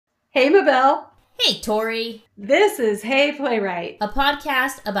Hey, Mabel. Hey, Tori, This is Hey Playwright. a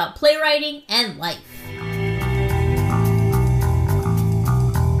podcast about playwriting and life.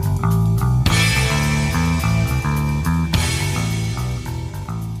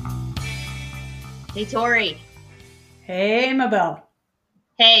 Hey, Tori. Hey, Mabel.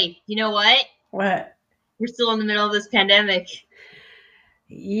 Hey, you know what? What? We're still in the middle of this pandemic.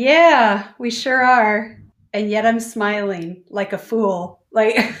 Yeah, we sure are. And yet I'm smiling like a fool.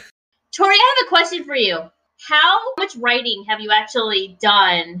 Tori, I have a question for you. How much writing have you actually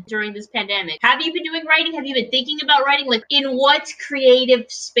done during this pandemic? Have you been doing writing? Have you been thinking about writing? Like, in what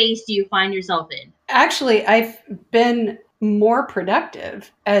creative space do you find yourself in? Actually, I've been more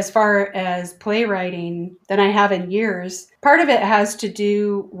productive as far as playwriting than I have in years. Part of it has to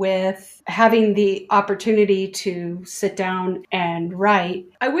do with having the opportunity to sit down and write.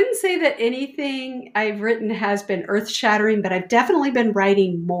 I wouldn't say that anything I've written has been earth shattering, but I've definitely been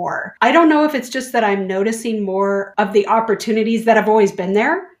writing more. I don't know if it's just that I'm noticing more of the opportunities that have always been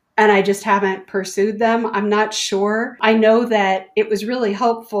there and I just haven't pursued them. I'm not sure. I know that it was really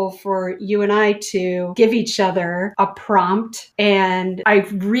helpful for you and I to give each other a prompt, and I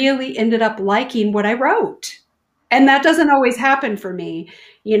really ended up liking what I wrote. And that doesn't always happen for me,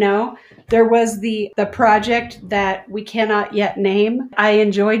 you know. There was the project that we cannot yet name. I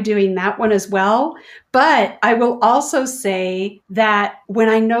enjoyed doing that one as well. But I will also say that when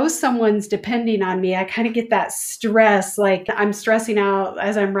I know someone's depending on me, I kind of get that stress. Like I'm stressing out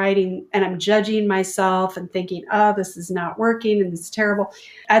as I'm writing and I'm judging myself and thinking, oh, this is not working and this is terrible.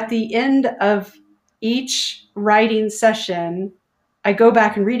 At the end of each writing session, I go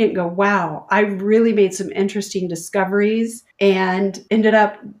back and read it and go, wow, I really made some interesting discoveries and ended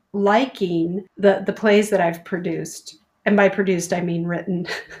up liking the plays that I've produced. And by produced, I mean written.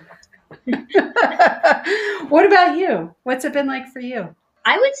 What about you? What's it been like for you?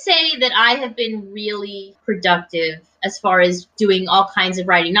 I would say that I have been really productive as far as doing all kinds of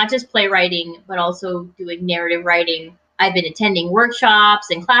writing, not just playwriting, but also doing narrative writing. I've been attending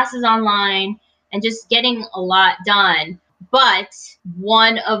workshops and classes online and just getting a lot done. But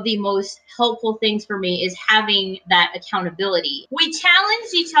one of the most helpful things for me is having that accountability. We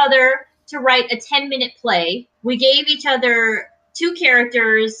challenged each other to write a 10-minute play. We gave each other two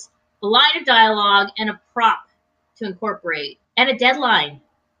characters, a line of dialogue, and a prop to incorporate, and a deadline.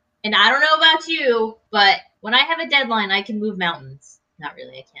 And I don't know about you, but when I have a deadline, I can move mountains. Not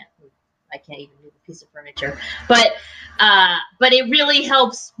really. I can't even move a piece of furniture. But it really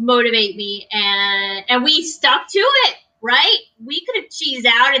helps motivate me, and we stuck to it. Right? We could have cheesed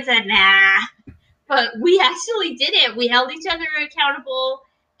out and said nah, but we actually did it. We held each other accountable,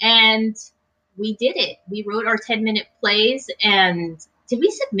 and we did it. We wrote our 10-minute plays, and did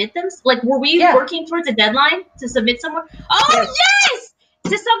we submit them? Like, were we Yeah. working towards a deadline to submit somewhere? Oh, yes!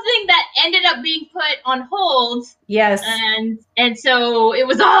 To something that ended up being put on hold. Yes. And so it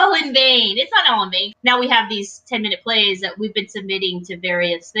was all in vain. It's not all in vain. Now we have these 10-minute plays that we've been submitting to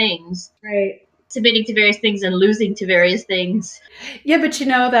various things. Right. Submitting to various things and losing to various things. Yeah, but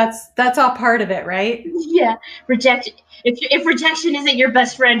that's all part of it, right? Yeah. Rejection. If rejection isn't your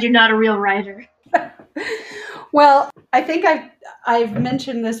best friend, you're not a real writer. Well, I think I've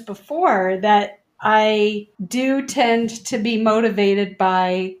mentioned this before that I do tend to be motivated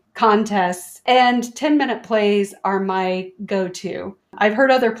by contests, and 10-minute plays are my go-to. I've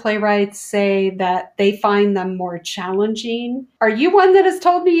heard other playwrights say that they find them more challenging. Are you one that has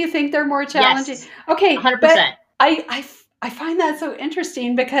told me you think they're more challenging? Yes. Okay, 100%. but I find that so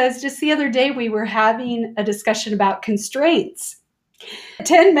interesting because just the other day we were having a discussion about constraints.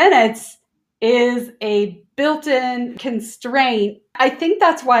 10 minutes is a built-in constraint. I think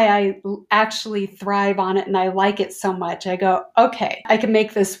that's why I actually thrive on it and I like it so much. I go, okay, I can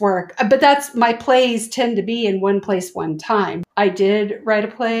make this work. But that's my plays tend to be in one place, one time. I did write a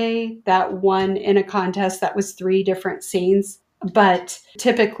play that won in a contest that was 3 different scenes, but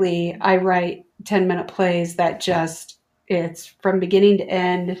typically I write 10-minute plays that just, it's from beginning to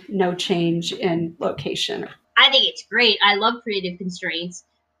end, no change in location. I think it's great. I love creative constraints,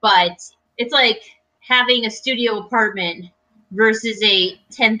 but it's like having a studio apartment versus a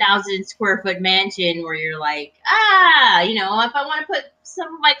 10,000 square foot mansion where you're like, if I want to put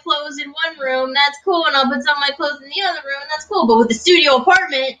some of my clothes in one room, that's cool, and I'll put some of my clothes in the other room, that's cool. But with the studio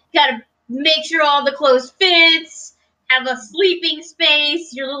apartment, you gotta make sure all the clothes fits, have a sleeping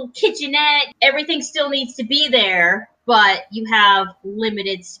space, your little kitchenette, everything still needs to be there, but you have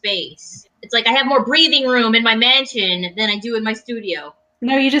limited space. It's like I have more breathing room in my mansion than I do in my studio.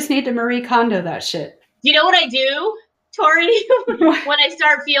 No, you just need to Marie Kondo that shit. You know what I do, Tori? When I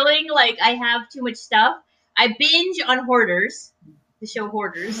start feeling like I have too much stuff, I binge on Hoarders. the show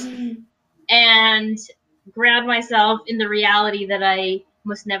Hoarders, and ground myself in the reality that I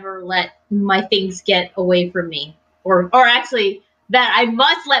must never let my things get away from me. Or actually, that I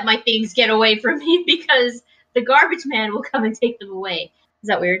must let my things get away from me because the garbage man will come and take them away. Is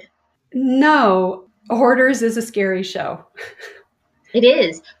that weird? No, Hoarders is a scary show. It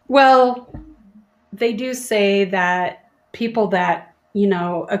is. Well, they do say that people that,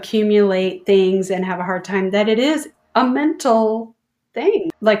 accumulate things and have a hard time, that it is a mental thing.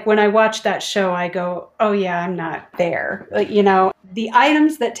 Like when I watch that show, I go, oh yeah, I'm not there. The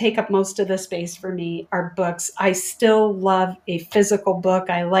items that take up most of the space for me are books. I still love a physical book.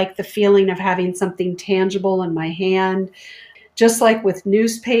 I like the feeling of having something tangible in my hand. Just like with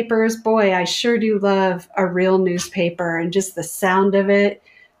newspapers, boy, I sure do love a real newspaper and just the sound of it,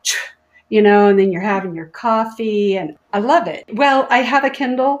 and then you're having your coffee, and I love it. Well, I have a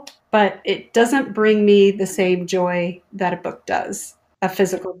Kindle, but it doesn't bring me the same joy that a book does, a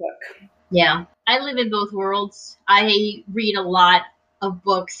physical book. Yeah, I live in both worlds. I read a lot of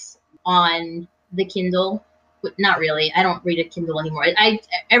books on the Kindle, but not really. I don't read a Kindle anymore.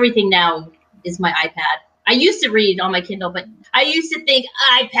 Everything now is my iPad. I used to read on my Kindle, but I used to think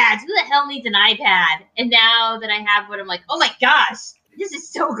iPads, who the hell needs an iPad? And now that I have one, I'm like, oh my gosh, this is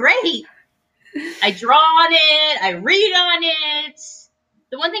so great. I draw on it, I read on it.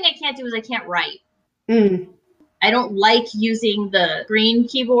 The one thing I can't do is I can't write. I don't like using the screen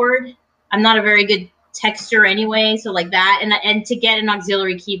keyboard. I'm not a very good texter anyway, so like that. And to get an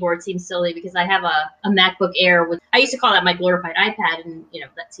auxiliary keyboard seems silly because I have a MacBook Air with, I used to call that my glorified iPad, and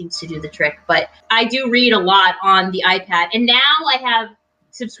that seems to do the trick. But I do read a lot on the iPad, and now I have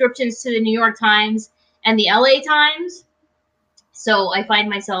subscriptions to the New York Times and the LA Times, so I find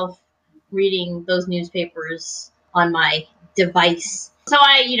myself reading those newspapers on my device. So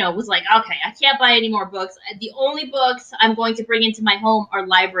I, was like, okay, I can't buy any more books. The only books I'm going to bring into my home are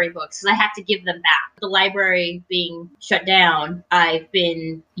library books because I have to give them back. The library being shut down, I've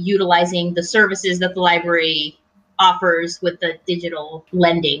been utilizing the services that the library offers with the digital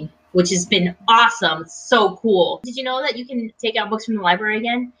lending, which has been awesome. It's so cool. Did you know that you can take out books from the library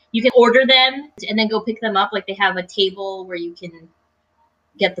again? You can order them and then go pick them up. Like they have a table where you can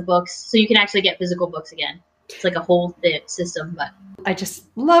get the books, so you can actually get physical books again. It's like a whole system. But I just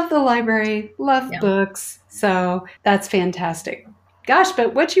love the library, love books. So that's fantastic. Gosh,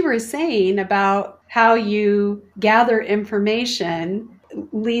 but what you were saying about how you gather information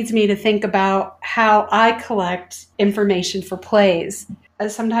leads me to think about how I collect information for plays.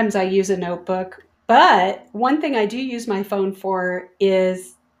 Sometimes I use a notebook, but one thing I do use my phone for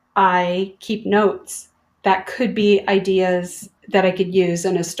is I keep notes that could be ideas that I could use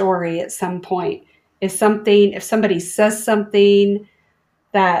in a story at some point. If somebody says something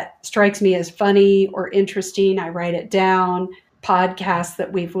that strikes me as funny or interesting, I write it down. Podcasts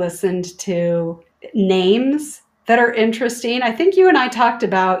that we've listened to, names that are interesting. I think you and I talked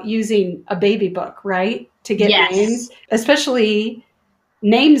about using a baby book, right? To get names, especially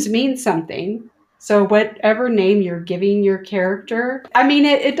names mean something. So whatever name you're giving your character, I mean,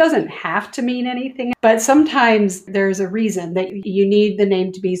 it doesn't have to mean anything, but sometimes there's a reason that you need the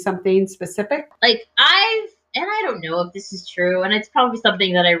name to be something specific. Like and I don't know if this is true, and it's probably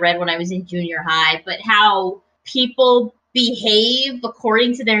something that I read when I was in junior high, but how people behave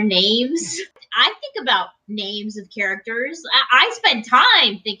according to their names. I think about names of characters. I spend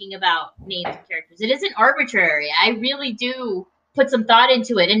time thinking about names of characters. It isn't arbitrary. I really do put some thought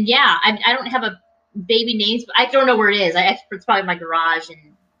into it. And yeah, I don't have a baby names, but I don't know where it is. It's probably in my garage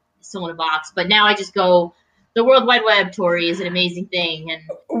and still in a box. But now I just go, the World Wide Web, Tori, is an amazing thing. And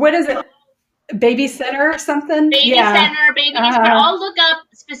what is it? Baby Center or something? Baby Center, Baby Names. But I'll look up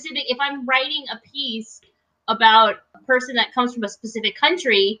specific, if I'm writing a piece about a person that comes from a specific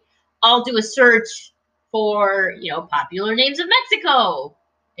country, I'll do a search for, popular names of Mexico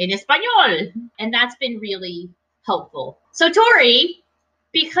in Espanol. And that's been really helpful. So Tori,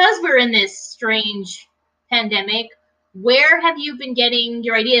 because we're in this strange pandemic, where have you been getting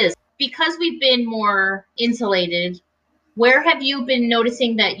your ideas? Because we've been more insulated, where have you been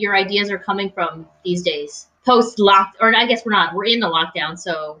noticing that your ideas are coming from these days? Post-lock, or I guess we're in the lockdown.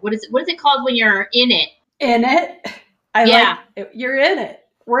 So what is it called when you're in it? In it? You're in it.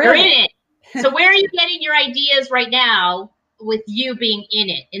 You're in it. So where are you getting your ideas right now with you being in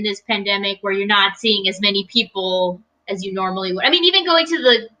it, in this pandemic where you're not seeing as many people as you normally would? I mean, even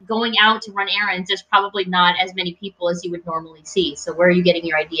going out to run errands, there's probably not as many people as you would normally see. So where are you getting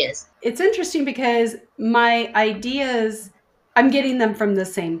your ideas? It's interesting because my ideas, I'm getting them from the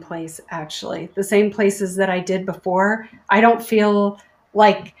same place, actually. The same places that I did before. I don't feel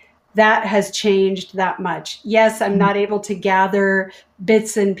like that has changed that much. Yes, I'm not able to gather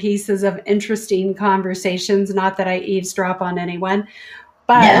bits and pieces of interesting conversations, not that I eavesdrop on anyone,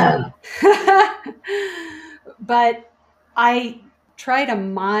 but No. but I try to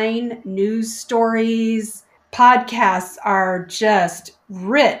mine news stories. Podcasts are just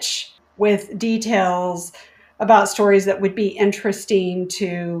rich with details about stories that would be interesting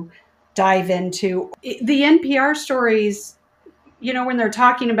to dive into. The NPR stories, when they're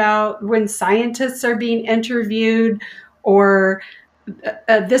talking about when scientists are being interviewed, or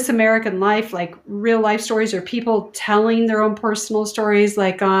This American Life, like real life stories, or people telling their own personal stories,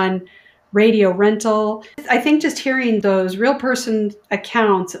 like on Radio Rental. I think just hearing those real person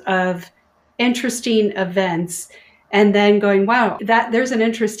accounts of interesting events and then going, wow, that there's an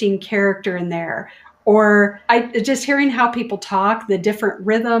interesting character in there. Or just hearing how people talk, the different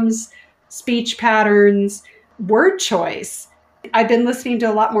rhythms, speech patterns, word choice. I've been listening to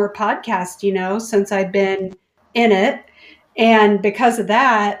a lot more podcasts, since I've been in it. And because of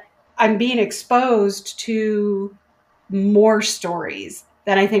that, I'm being exposed to more stories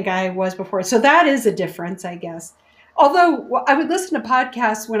than I think I was before. So that is a difference, I guess. Although I would listen to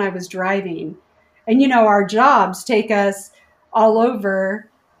podcasts when I was driving, and our jobs take us all over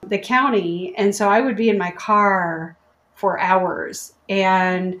the county. And so I would be in my car for hours,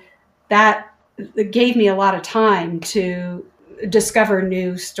 and that gave me a lot of time to discover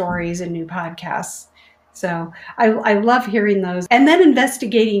new stories and new podcasts. So I love hearing those and then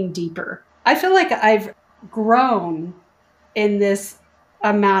investigating deeper. I feel like I've grown in this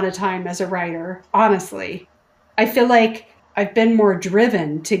amount of time as a writer, honestly. I feel like I've been more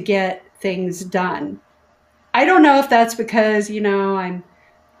driven to get things done. I don't know if that's because, I'm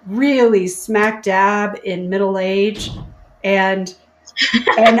really smack dab in middle age, and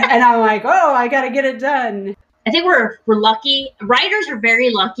I'm like, oh, I got to get it done. I think we're lucky. Writers are very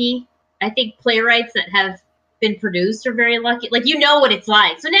lucky. I think playwrights that have been produced are very lucky. Like, what it's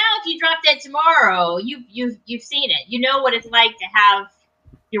like. So now if you drop dead tomorrow, you've seen it. You know what it's like to have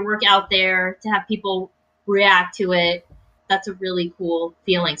your work out there, to have people react to it. That's a really cool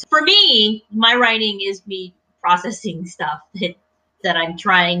feeling. So for me, my writing is me processing stuff that I'm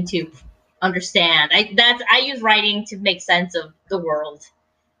trying to understand. I use writing to make sense of the world.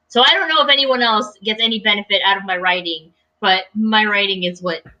 So I don't know if anyone else gets any benefit out of my writing, but my writing is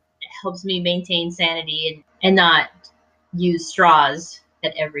what helps me maintain sanity and not use straws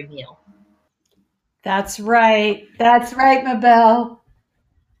at every meal. That's right. That's right, Mabel.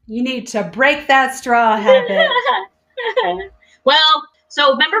 You need to break that straw habit. Well,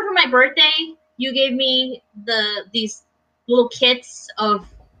 so remember for my birthday, you gave me these little kits of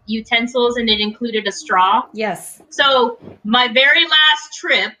utensils, and it included a straw. Yes. So my very last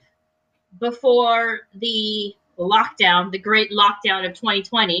trip before the lockdown, the great lockdown of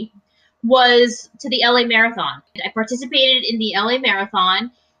 2020, was to the LA Marathon. I participated in the LA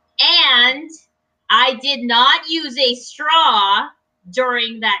Marathon, and I did not use a straw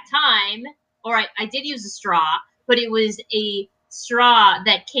during that time, or I did use a straw, but it was a straw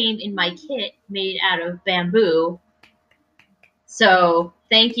that came in my kit made out of bamboo. So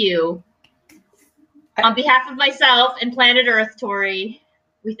thank you. On behalf of myself and Planet Earth, Tori,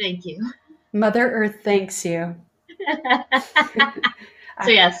 we thank you. Mother Earth thanks you. So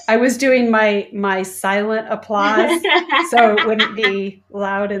yes, I was doing my silent applause, so it wouldn't be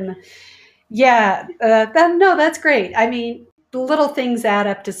loud. No, that's great. I mean, the little things add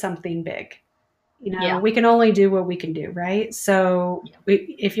up to something big. We can only do what we can do, right? So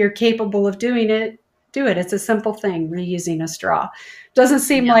if you're capable of doing it, do it. It's a simple thing, reusing a straw. Doesn't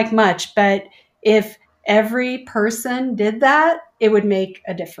seem like much, but if every person did that, it would make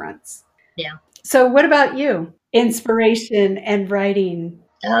a difference. Yeah. So what about you? Inspiration and writing.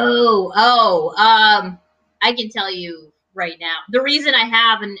 I can tell you right now. The reason I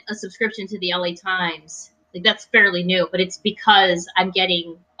have a subscription to the LA Times, like, that's fairly new, but it's because I'm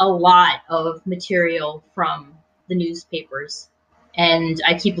getting a lot of material from the newspapers, and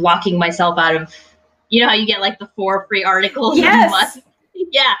I keep locking myself out of, how you get like the 4 free articles a month?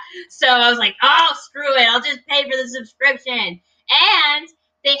 Yeah. So I was like, oh, screw it. I'll just pay for the subscription. And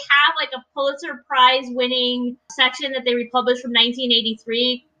they have like a Pulitzer Prize winning section that they republished from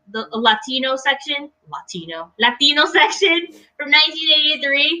 1983, the Latino section from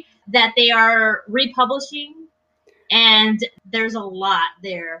 1983 that they are republishing. And there's a lot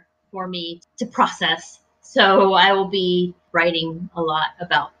there for me to process. So I will be writing a lot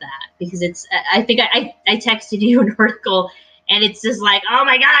about that, because I think I texted you an article, and it's just like, oh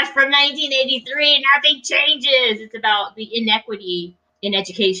my gosh, from 1983, nothing changes. It's about the inequity in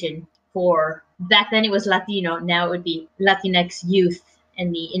education for, back then it was Latino, now it would be Latinx youth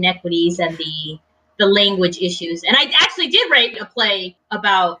and the inequities and the language issues. And I actually did write a play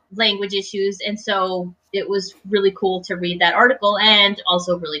about language issues, and so it was really cool to read that article, and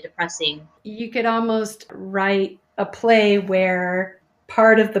also really depressing. You could almost write a play where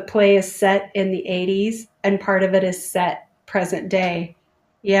part of the play is set in the 80s and part of it is set present day.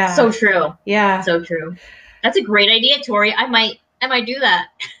 Yeah. So true. Yeah. So true. That's a great idea, Tori. I might do that.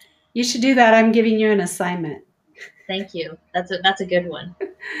 You should do that. I'm giving you an assignment. Thank you. That's a good one.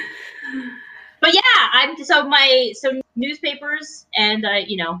 But yeah, so newspapers and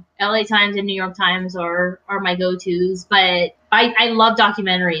LA Times and New York Times are my go-tos, but I love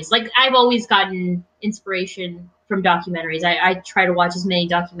documentaries. Like, I've always gotten inspiration from documentaries. I try to watch as many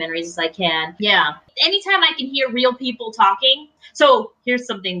documentaries as I can. Yeah. Anytime I can hear real people talking. So here's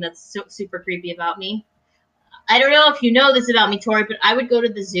something that's super creepy about me. I don't know if you know this about me, Tori, but I would go to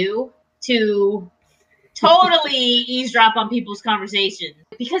the zoo to totally eavesdrop on people's conversations,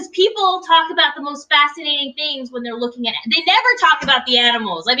 because people talk about the most fascinating things when they're looking at it. They never talk about the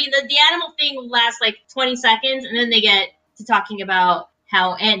animals. I mean, the animal thing will last like 20 seconds, and then they get to talking about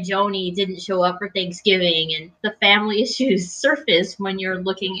how Aunt Joni didn't show up for Thanksgiving, and the family issues surface when you're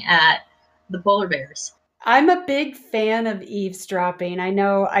looking at the polar bears. I'm a big fan of eavesdropping. I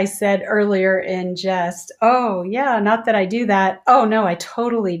know I said earlier in jest, oh yeah, not that I do that. Oh no, I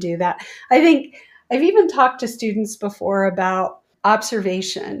totally do that. I think I've even talked to students before about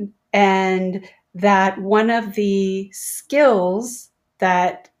observation, and that one of the skills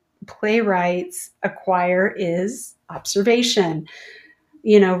that playwrights acquire is observation.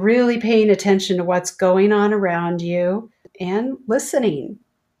 Really paying attention to what's going on around you and listening.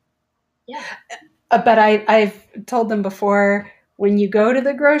 Yeah. But I've told them before, when you go to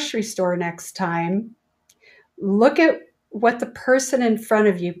the grocery store next time, look at what the person in front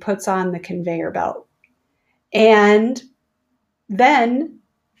of you puts on the conveyor belt. And then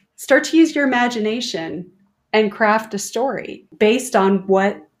start to use your imagination and craft a story based on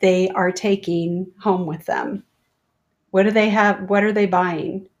what they are taking home with them. What do they have? What are they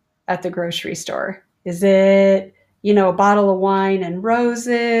buying at the grocery store? Is it, a bottle of wine and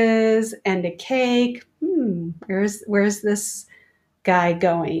roses and a cake? Where's this guy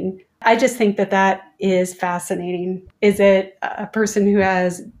going? I just think that is fascinating. Is it a person who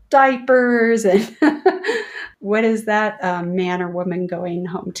has diapers, and what is that man or woman going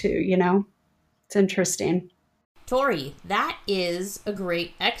home to? It's interesting. Tori, that is a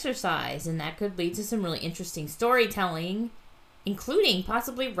great exercise, and that could lead to some really interesting storytelling, including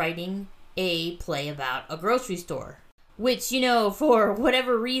possibly writing a play about a grocery store, which, for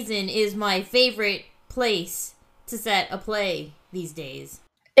whatever reason, is my favorite place to set a play these days.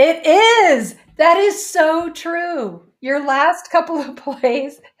 It is! That is so true. Your last couple of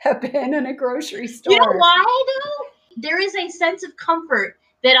plays have been in a grocery store. You know why, though? There is a sense of comfort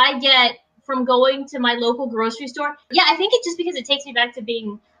that I get from going to my local grocery store. Yeah, I think it's just because it takes me back to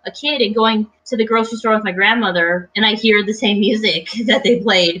being a kid and going to the grocery store with my grandmother, and I hear the same music that they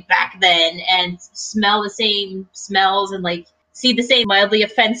played back then and smell the same smells and see the same mildly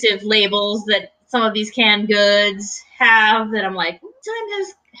offensive labels that some of these canned goods have, that I'm like, what time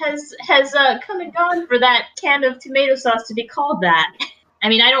has come and gone for that can of tomato sauce to be called that? I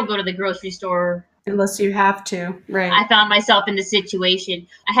mean, I don't go to the grocery store unless you have to, right? I found myself in this situation.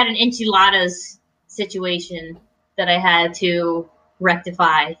 I had an enchiladas situation that I had to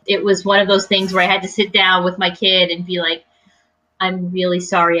rectify. It was one of those things where I had to sit down with my kid and be like, I'm really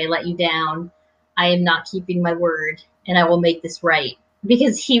sorry I let you down. I am not keeping my word, and I will make this right.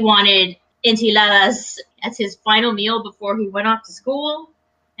 Because he wanted enchiladas as his final meal before he went off to school.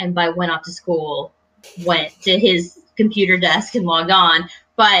 And by went off to school, went to his computer desk and logged on.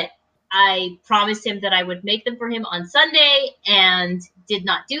 But I promised him that I would make them for him on Sunday, and did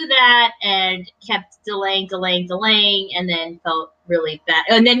not do that, and kept delaying, and then felt really bad.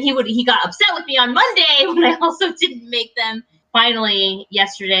 And then he got upset with me on Monday when I also didn't make them. Finally,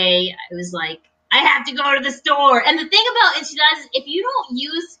 yesterday, I was like, I have to go to the store. And the thing about enchiladas is, if you don't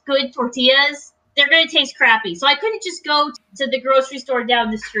use good tortillas, they're going to taste crappy. So I couldn't just go to the grocery store down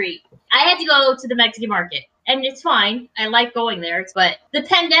the street. I had to go to the Mexican market. And it's fine. I like going there. But the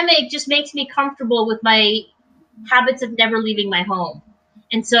pandemic just makes me comfortable with my habits of never leaving my home.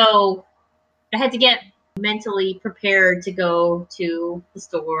 And so I had to get mentally prepared to go to the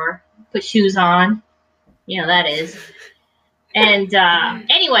store, put shoes on. That is. And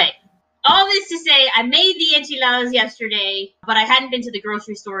anyway, all this to say, I made the enchiladas yesterday, but I hadn't been to the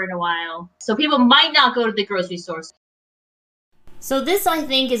grocery store in a while. So people might not go to the grocery store. So this, I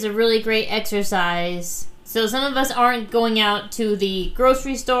think, is a really great exercise. So some of us aren't going out to the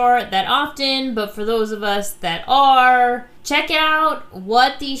grocery store that often, but for those of us that are, check out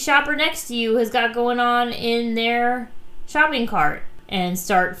what the shopper next to you has got going on in their shopping cart and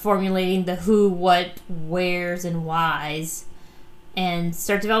start formulating the who, what, wheres, and whys, and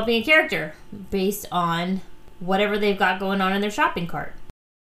start developing a character based on whatever they've got going on in their shopping cart.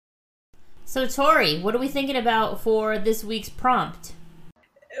 So, Tori, what are we thinking about for this week's prompt?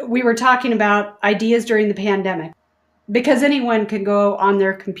 We were talking about ideas during the pandemic, because anyone can go on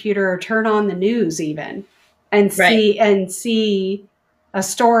their computer or turn on the news even and see a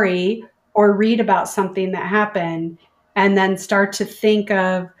story or read about something that happened, and then start to think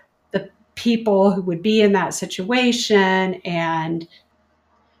of the people who would be in that situation and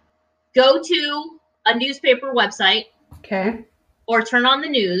go to a newspaper website. Okay. Or turn on the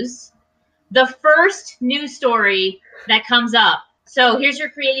news. The first news story that comes up. So here's your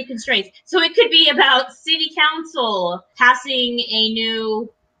creative constraints. So it could be about city council passing a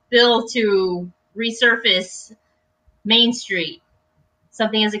new bill to resurface Main Street.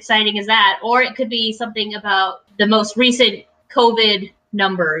 Something as exciting as that. Or it could be something about the most recent COVID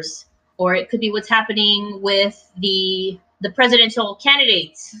numbers. Or it could be what's happening with the presidential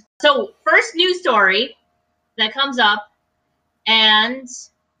candidates. So first news story that comes up, and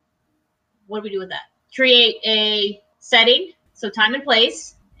what do we do with that? Create a setting, so time and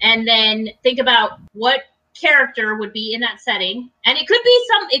place, and then think about what character would be in that setting. And it could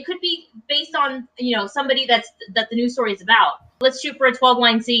be based on, somebody that the news story is about. Let's shoot for a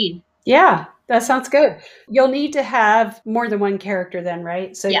 12-line scene. Yeah, that sounds good. You'll need to have more than one character then,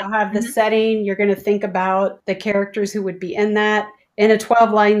 right? So you'll have the setting. You're going to think about the characters who would be in that. In a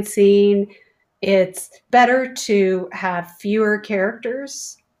 12-line scene, it's better to have fewer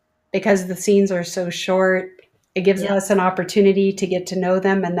characters because the scenes are so short. It gives us an opportunity to get to know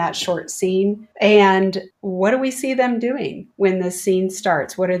them in that short scene. And what do we see them doing when the scene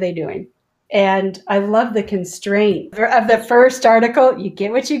starts? What are they doing? And I love the constraint of the first article. You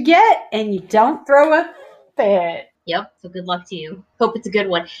get what you get, and you don't throw a fit. Yep. So good luck to you. Hope it's a good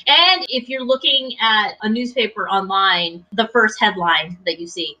one. And if you're looking at a newspaper online, the first headline that you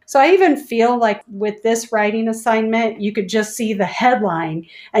see. So I even feel like with this writing assignment, you could just see the headline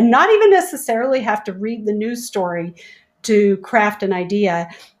and not even necessarily have to read the news story to craft an idea.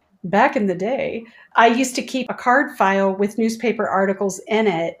 Back in the day, I used to keep a card file with newspaper articles in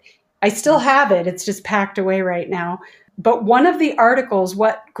it. I still have it. It's just packed away right now. But one of the articles,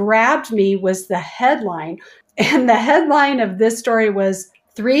 what grabbed me was the headline. And the headline of this story was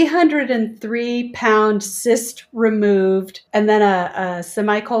 303-pound cyst removed, and then a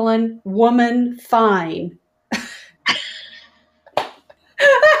semicolon, woman fine.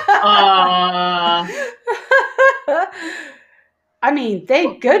 I mean,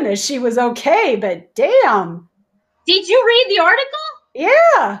 thank goodness she was okay, but damn. Did you read the article?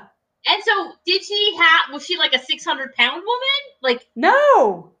 Yeah. And so was she like a 600-pound woman? Like,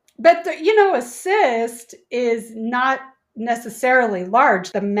 no. But, a cyst is not necessarily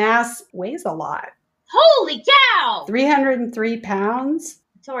large. The mass weighs a lot. Holy cow! 303 pounds.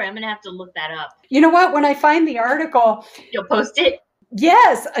 Sorry, I'm going to have to look that up. You know what? When I find the article... You'll post it?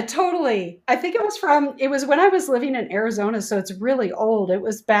 Yes, totally. I think it was when I was living in Arizona, so it's really old. It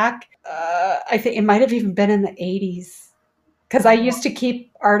was back, I think it might have even been in the 80s. Because I used to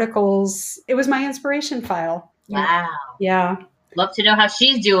keep articles. It was my inspiration file. Wow. Yeah. Love to know how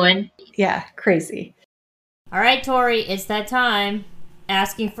she's doing. Yeah, crazy. All right, Tori, it's that time.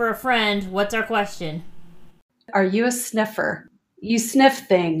 Asking for a friend. What's our question? Are you a sniffer? You sniff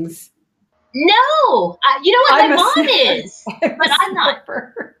things. No! You know what? My mom is. But I'm not.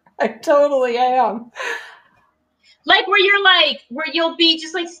 I totally am. Like where you'll be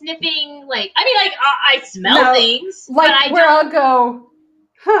just like sniffing, I smell things. Like where I'll go,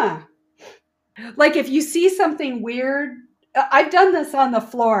 huh? Like if you see something weird, I've done this on the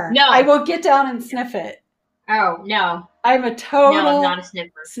floor. No. I will get down and sniff it. Oh, no. I'm a total No, I'm not a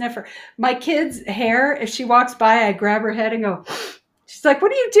sniffer. My kid's hair, if she walks by, I grab her head and go, she's like,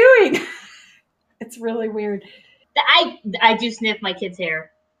 what are you doing? It's really weird. I do sniff my kid's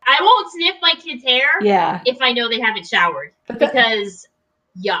hair. I won't sniff my kid's hair if I know they haven't showered. Because,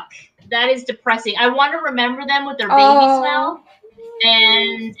 yuck. That is depressing. I want to remember them with their baby smell.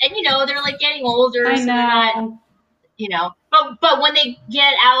 And they're like getting older. I so know. They're not, but when they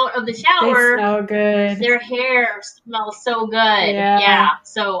get out of the shower, they smell good. Their hair smells so good. Yeah.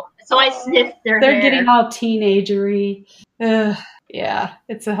 So I sniff their hair. They're getting all teenagery. Yeah,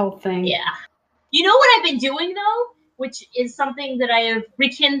 it's a whole thing. Yeah. You know what I've been doing though? Which is something that I have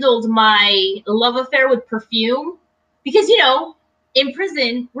rekindled my love affair with perfume. Because, in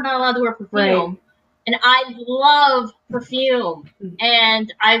prison, we're not allowed to wear perfume. Right. And I love perfume.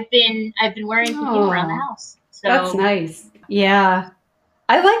 And I've been wearing perfume around the house. So that's nice. Yeah.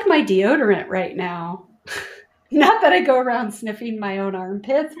 I like my deodorant right now. Not that I go around sniffing my own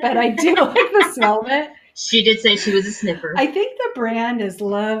armpits, but I do like the smell of it. She did say she was a sniffer. I think the brand is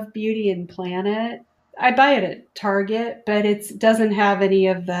Love, Beauty, and Planet. I buy it at Target, but it doesn't have any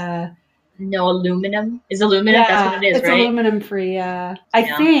of the... No aluminum? Is aluminum? That's what it is, it's right? aluminum free, I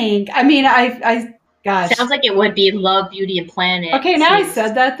think. I mean, gosh. Sounds like it would be Love, Beauty, and Planet. Okay, now I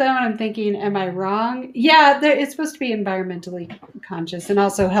said that, though, and I'm thinking, am I wrong? Yeah, it's supposed to be environmentally conscious and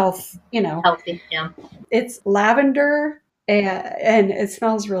also healthy, yeah. It's lavender, and it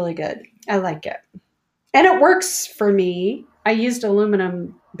smells really good. I like it. And it works for me. I used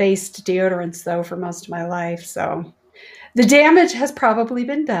aluminum-based deodorants, though, for most of my life, so the damage has probably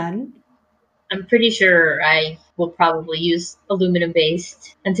been done. I'm pretty sure I will probably use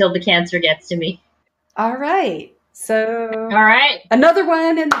aluminum-based until the cancer gets to me. All right. All right. Another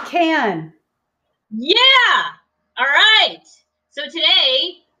one in the can. Yeah. All right. So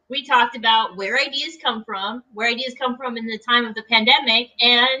today we talked about where ideas come from in the time of the pandemic,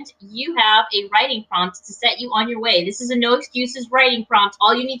 and you have a writing prompt to set you on your way. This is a no excuses writing prompt.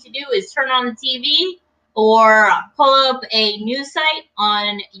 All you need to do is turn on the TV or pull up a news site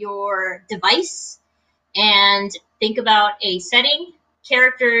on your device and think about a setting,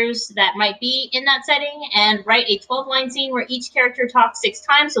 characters that might be in that setting, and write a 12-line scene where each character talks 6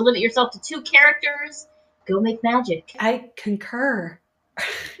 times. So limit yourself to 2 characters. Go make magic. I concur.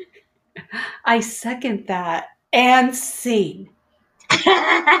 I second that. And scene.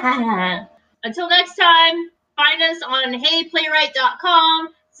 Until next time, find us on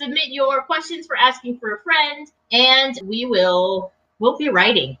heyplaywright.com. Submit your questions for asking for a friend, and we'll be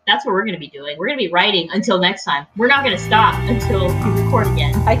writing. That's what we're going to be doing. We're going to be writing until next time. We're not going to stop until we record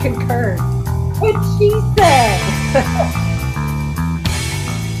again. I concur. What she said.